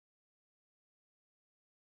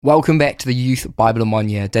Welcome back to the Youth Bible in 1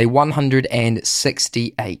 Year, day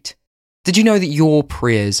 168. Did you know that your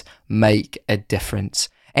prayers make a difference?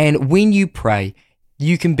 And when you pray,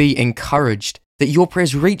 you can be encouraged that your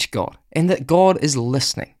prayers reach God and that God is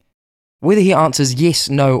listening. Whether He answers yes,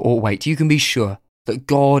 no, or wait, you can be sure that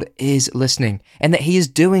God is listening and that He is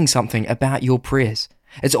doing something about your prayers.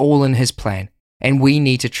 It's all in His plan, and we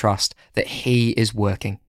need to trust that He is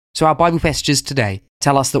working. So our Bible passages today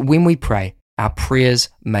tell us that when we pray, our prayers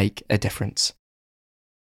make a difference.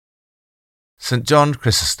 St. John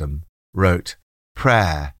Chrysostom wrote,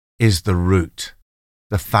 "Prayer is the root,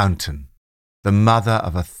 the fountain, the mother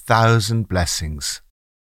of 1,000 blessings.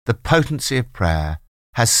 The potency of prayer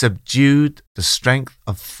has subdued the strength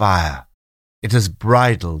of fire. It has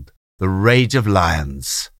bridled the rage of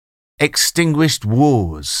lions, extinguished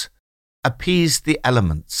wars, appeased the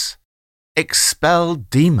elements,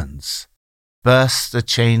 expelled demons, burst the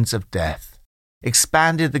chains of death,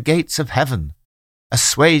 expanded the gates of heaven,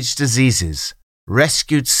 assuaged diseases,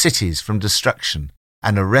 rescued cities from destruction,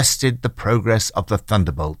 and arrested the progress of the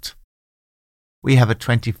thunderbolt." We have a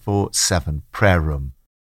 24/7 prayer room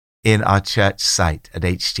in our church site at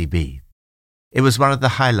HTB. It was one of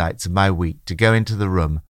the highlights of my week to go into the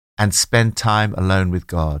room and spend time alone with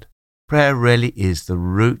God. Prayer really is the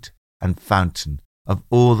root and fountain of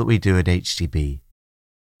all that we do at HTB.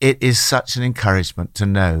 It is such an encouragement to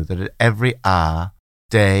know that at every hour,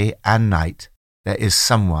 day and night, there is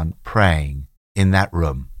someone praying in that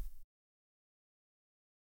room.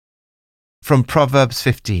 From Proverbs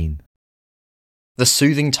 15. The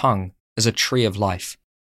soothing tongue is a tree of life,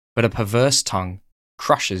 but a perverse tongue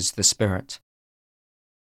crushes the spirit.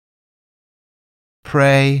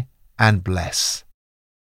 Pray and bless.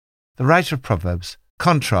 The writer of Proverbs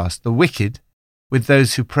contrasts the wicked with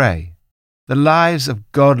those who pray. The lives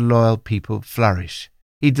of God-loyal people flourish.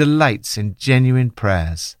 He delights in genuine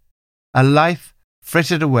prayers. A life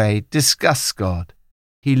frittered away disgusts God.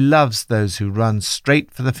 He loves those who run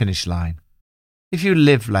straight for the finish line. If you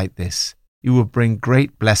live like this, you will bring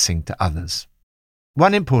great blessing to others.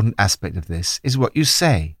 One important aspect of this is what you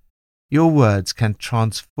say. Your words can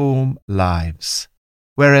transform lives,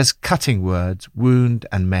 whereas cutting words wound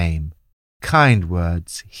and maim. Kind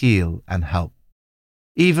words heal and help.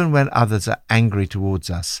 Even when others are angry towards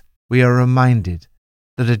us, we are reminded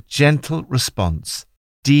that a gentle response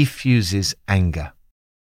diffuses anger.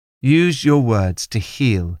 Use your words to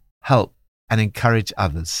heal, help, and encourage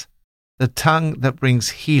others. The tongue that brings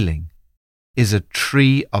healing is a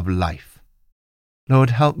tree of life. Lord,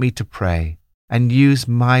 help me to pray and use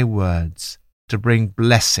my words to bring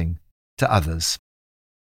blessing to others.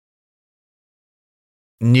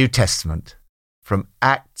 New Testament, from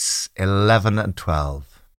Acts 11 and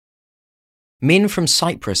 12. Men from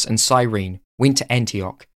Cyprus and Cyrene went to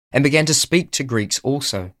Antioch and began to speak to Greeks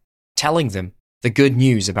also, telling them the good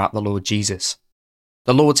news about the Lord Jesus.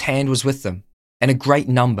 The Lord's hand was with them, and a great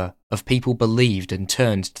number of people believed and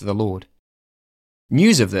turned to the Lord.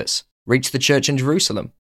 News of this reached the church in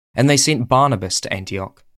Jerusalem, and they sent Barnabas to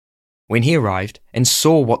Antioch. When he arrived and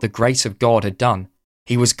saw what the grace of God had done,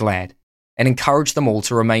 he was glad and encouraged them all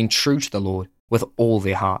to remain true to the Lord with all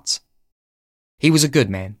their hearts. He was a good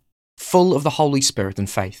man, full of the Holy Spirit and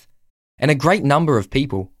faith, and a great number of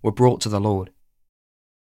people were brought to the Lord.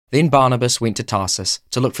 Then Barnabas went to Tarsus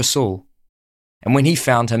to look for Saul, and when he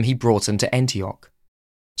found him, he brought him to Antioch.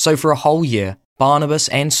 So for a whole year, Barnabas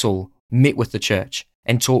and Saul met with the church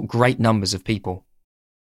and taught great numbers of people.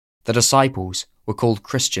 The disciples were called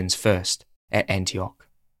Christians first at Antioch.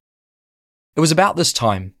 It was about this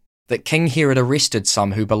time that King Herod arrested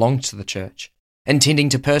some who belonged to the church, intending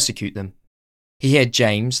to persecute them. He had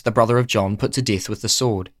James, the brother of John, put to death with the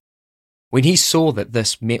sword. When he saw that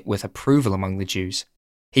this met with approval among the Jews,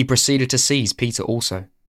 he proceeded to seize Peter also.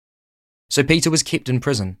 So Peter was kept in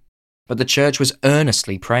prison, but the church was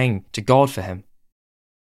earnestly praying to God for him.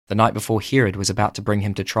 The night before Herod was about to bring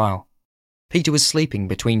him to trial, Peter was sleeping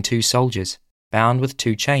between two soldiers, bound with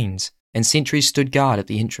 2 chains, and sentries stood guard at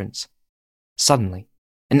the entrance. Suddenly,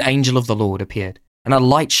 an angel of the Lord appeared, and a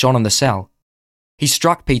light shone on the cell. He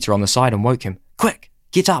struck Peter on the side and woke him. "Quick,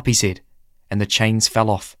 get up," he said, and the chains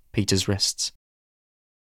fell off Peter's wrists.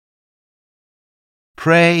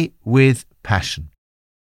 Pray with passion.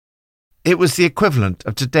 It was the equivalent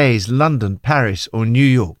of today's London, Paris, or New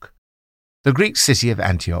York. The Greek city of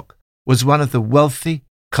Antioch was one of the wealthy,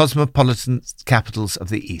 cosmopolitan capitals of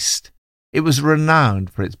the East. It was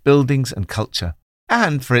renowned for its buildings and culture,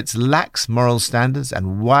 and for its lax moral standards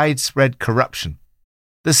and widespread corruption.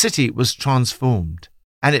 The city was transformed,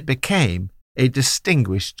 and it became a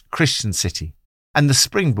distinguished Christian city, and the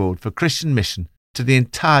springboard for Christian mission to the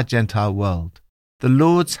entire Gentile world. the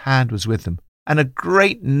Lord's hand was with them, and a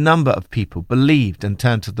great number of people believed and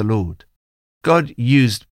turned to the Lord. God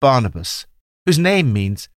used Barnabas, whose name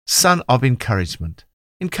means son of encouragement.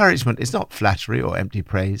 Encouragement is not flattery or empty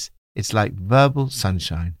praise. It's like verbal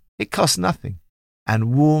sunshine. It costs nothing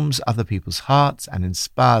and warms other people's hearts and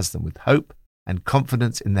inspires them with hope and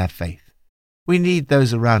confidence in their faith. We need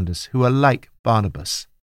those around us who are like Barnabas.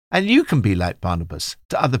 And you can be like Barnabas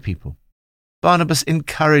to other people. Barnabas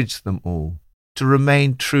encouraged them all to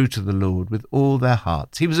remain true to the Lord with all their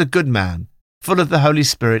hearts. He was a good man, full of the Holy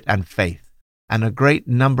Spirit and faith, and a great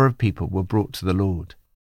number of people were brought to the Lord.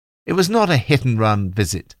 It was not a hit-and-run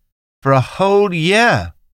visit. For a whole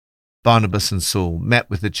year, Barnabas and Saul met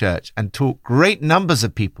with the church and taught great numbers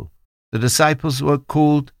of people. The disciples were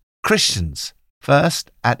called Christians,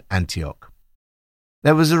 first at Antioch.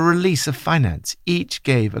 There was a release of finance. Each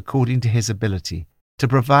gave according to his ability to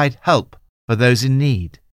provide help for those in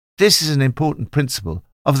need. This is an important principle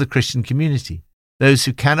of the Christian community. Those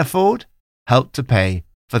who can afford, help to pay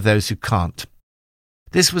for those who can't.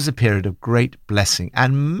 This was a period of great blessing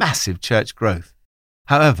and massive church growth.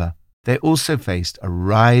 However, they also faced a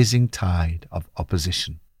rising tide of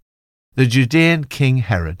opposition. The Judean king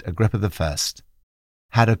Herod Agrippa I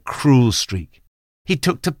had a cruel streak. He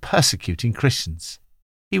took to persecuting Christians.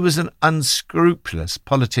 He was an unscrupulous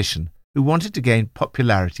politician who wanted to gain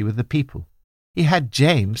popularity with the people. He had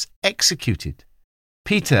James executed.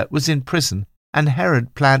 Peter was in prison, and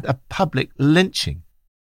Herod planned a public lynching.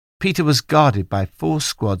 Peter was guarded by 4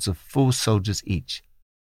 squads of 4 soldiers each.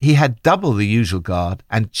 He had double the usual guard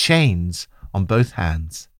and chains on both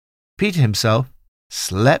hands. Peter himself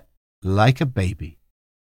slept like a baby.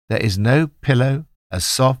 There is no pillow as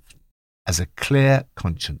soft as a clear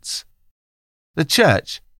conscience. The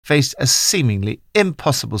church faced a seemingly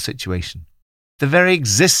impossible situation. The very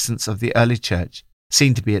existence of the early church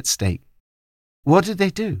seemed to be at stake. What did they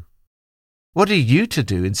do? What are you to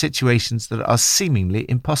do in situations that are seemingly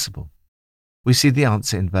impossible? We see the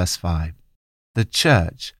answer in verse 5. The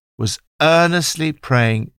church was earnestly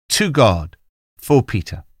praying to God for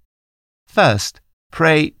Peter. First,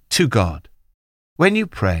 pray to God. When you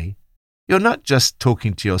pray, you're not just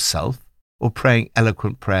talking to yourself or praying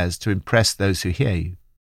eloquent prayers to impress those who hear you.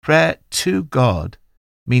 Prayer to God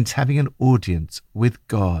means having an audience with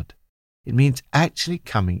God. It means actually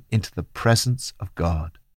coming into the presence of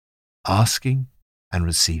God, asking and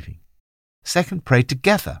receiving. Second, pray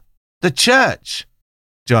together. The church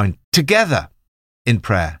joined together in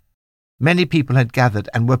prayer. Many people had gathered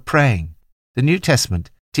and were praying. The New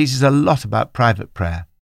Testament teaches a lot about private prayer,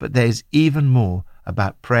 but there is even more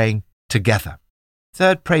about praying together.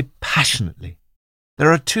 Third, pray passionately.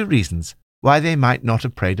 There are 2 reasons why they might not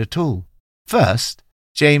have prayed at all. First,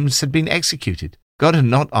 James had been executed. God had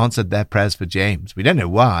not answered their prayers for James. We don't know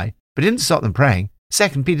why, but it didn't stop them praying.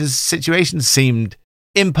 Second, Peter's situation seemed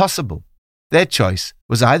impossible. Their choice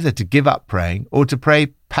was either to give up praying or to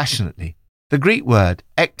pray passionately. The Greek word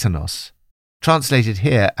ektonos, translated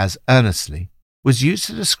here as earnestly, was used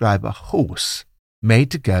to describe a horse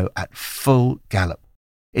made to go at full gallop.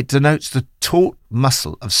 It denotes the taut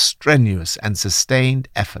muscle of strenuous and sustained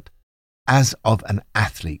effort, as of an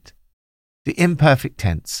athlete. The imperfect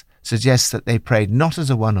tense suggests that they prayed not as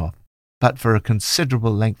a one-off, but for a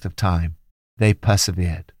considerable length of time. They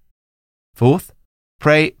persevered. Fourth,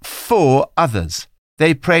 pray for others.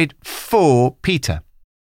 They prayed for Peter.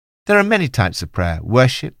 There are many types of prayer: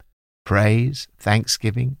 worship, praise,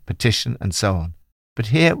 thanksgiving, petition, and so on. But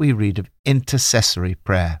here we read of intercessory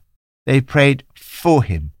prayer. They prayed for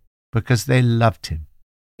him because they loved him.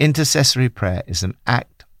 Intercessory prayer is an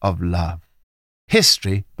act of love.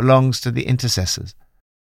 History belongs to the intercessors.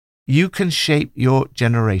 You can shape your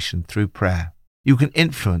generation through prayer. You can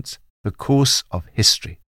influence the course of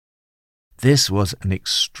history. This was an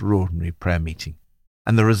extraordinary prayer meeting,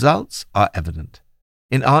 and the results are evident.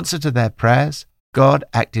 In answer to their prayers, God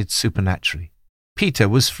acted supernaturally. Peter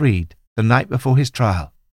was freed the night before his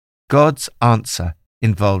trial. God's answer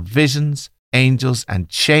involved visions, angels, and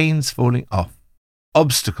chains falling off.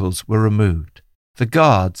 Obstacles were removed. The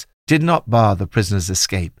guards did not bar the prisoners'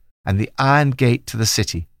 escape, and the iron gate to the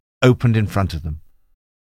city opened in front of them.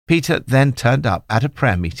 Peter then turned up at a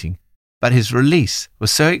prayer meeting, but his release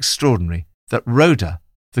was so extraordinary that Rhoda,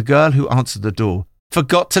 the girl who answered the door,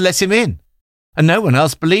 forgot to let him in, and no one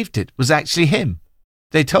else believed it was actually him.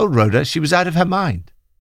 They told Rhoda she was out of her mind.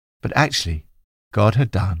 But actually, God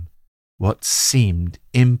had done what seemed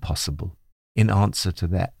impossible in answer to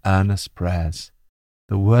their earnest prayers.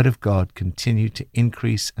 The word of God continued to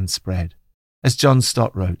increase and spread. As John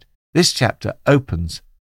Stott wrote, this chapter opens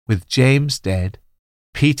with James dead,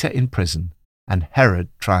 Peter in prison, and Herod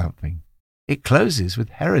triumphing. It closes with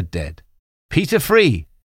Herod dead, Peter free,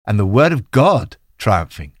 and the word of God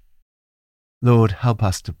triumphing. Lord, help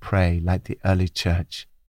us to pray like the early church.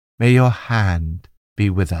 May your hand be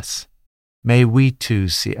with us. May we too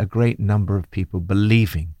see a great number of people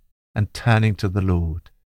believing and turning to the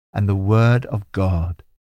Lord, and the word of God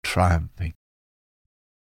triumphing.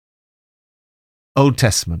 Old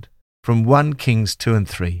Testament, from 1 Kings 2 and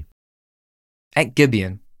 3. At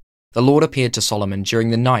Gibeon, the Lord appeared to Solomon during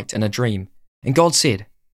the night in a dream, and God said,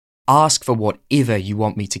 "Ask for whatever you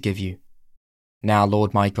want me to give you. Now,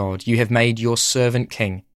 Lord my God, you have made your servant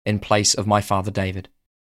king in place of my father David.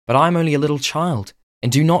 But I am only a little child,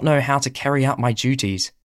 and do not know how to carry out my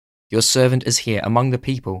duties. Your servant is here among the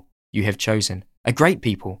people you have chosen, a great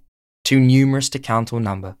people, too numerous to count or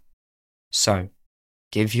number. So,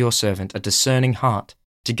 give your servant a discerning heart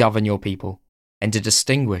to govern your people, and to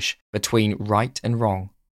distinguish between right and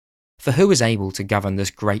wrong. For who is able to govern this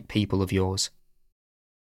great people of yours?"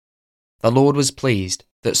 The Lord was pleased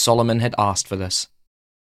that Solomon had asked for this.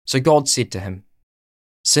 So God said to him,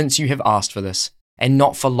 "Since you have asked for this, and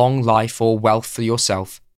not for long life or wealth for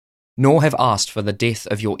yourself, nor have asked for the death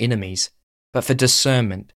of your enemies, but for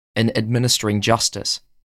discernment in administering justice,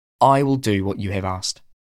 I will do what you have asked.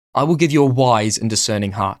 I will give you a wise and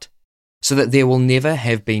discerning heart, so that there will never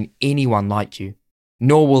have been anyone like you,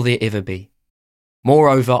 nor will there ever be.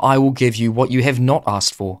 Moreover, I will give you what you have not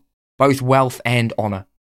asked for, both wealth and honour,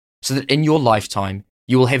 so that in your lifetime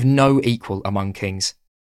you will have no equal among kings.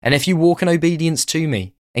 And if you walk in obedience to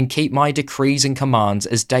me, and keep my decrees and commands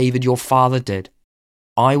as David your father did,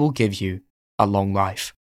 I will give you a long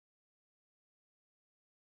life."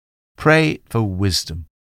 Pray for wisdom.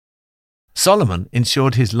 Solomon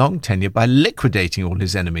ensured his long tenure by liquidating all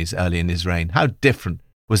his enemies early in his reign. How different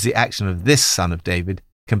was the action of this son of David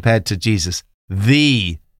compared to Jesus,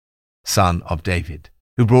 the son of David,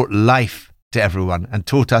 who brought life to everyone and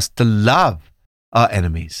taught us to love our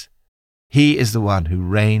enemies. He is the one who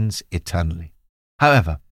reigns eternally.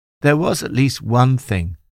 However, there was at least one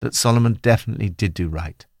thing that Solomon definitely did do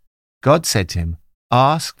right. God said to him,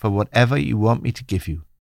 "Ask for whatever you want me to give you."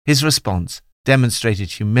 His response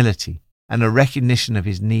demonstrated humility and a recognition of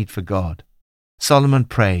his need for God. Solomon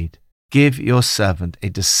prayed, "Give your servant a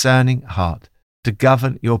discerning heart to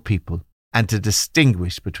govern your people and to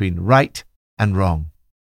distinguish between right and wrong."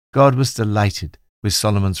 God was delighted with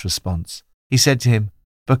Solomon's response. He said to him,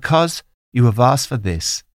 "Because you have asked for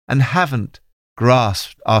this and haven't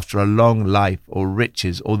grasped after a long life or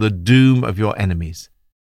riches or the doom of your enemies,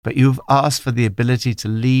 but you have asked for the ability to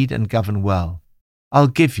lead and govern well, I'll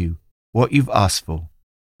give you what you've asked for.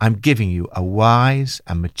 I'm giving you a wise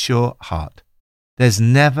and mature heart. There's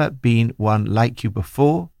never been one like you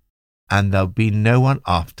before, and there'll be no one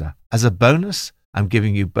after. As a bonus, I'm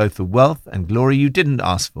giving you both the wealth and glory you didn't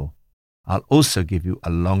ask for. I'll also give you a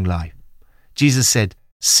long life." Jesus said,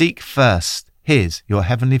 "Seek first your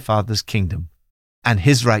heavenly Father's kingdom and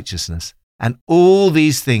his righteousness, and all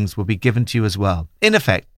these things will be given to you as well." In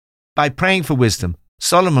effect, by praying for wisdom,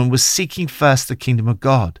 Solomon was seeking first the kingdom of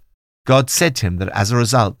God. God said to him that as a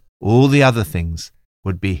result, all the other things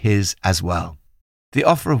would be his as well. The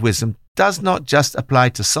offer of wisdom does not just apply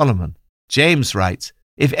to Solomon. James writes,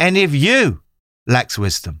 "If any of you lacks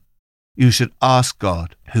wisdom, you should ask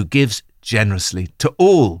God, who gives generously to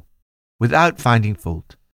all without finding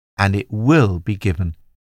fault, and it will be given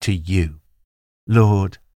to you."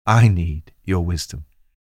 Lord, I need your wisdom.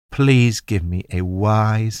 Please give me a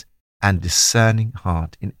wise and discerning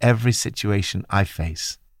heart in every situation I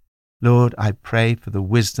face. Lord, I pray for the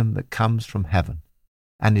wisdom that comes from heaven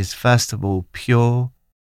and is first of all pure,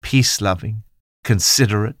 peace-loving,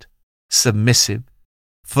 considerate, submissive,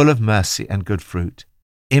 full of mercy and good fruit,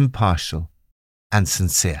 impartial and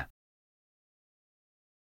sincere.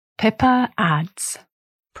 Pippa adds,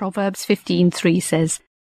 Proverbs 15:3 says,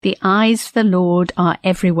 "The eyes of the Lord are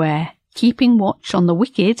everywhere, keeping watch on the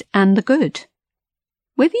wicked and the good."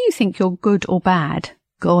 Whether you think you're good or bad,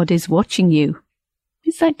 God is watching you.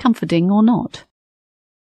 Is that comforting or not?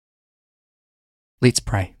 Let's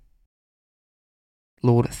pray.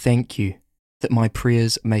 Lord, thank you that my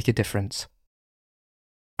prayers make a difference.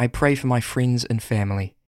 I pray for my friends and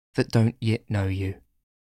family that don't yet know you.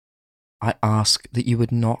 I ask that you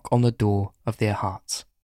would knock on the door of their hearts.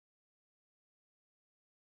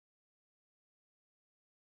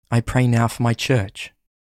 I pray now for my church.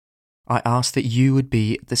 I ask that you would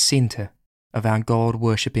be at the centre of our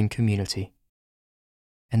God-worshipping community,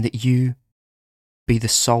 and that you be the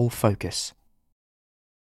sole focus.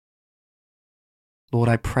 Lord,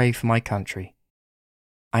 I pray for my country.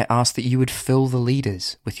 I ask that you would fill the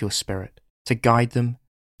leaders with your Spirit to guide them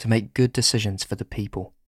to make good decisions for the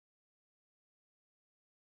people.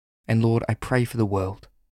 And Lord, I pray for the world.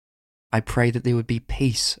 I pray that there would be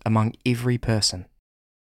peace among every person,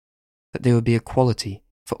 that there would be equality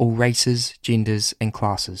for all races, genders, and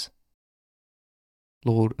classes.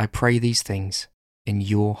 Lord, I pray these things in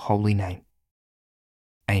your holy name.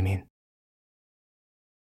 Amen.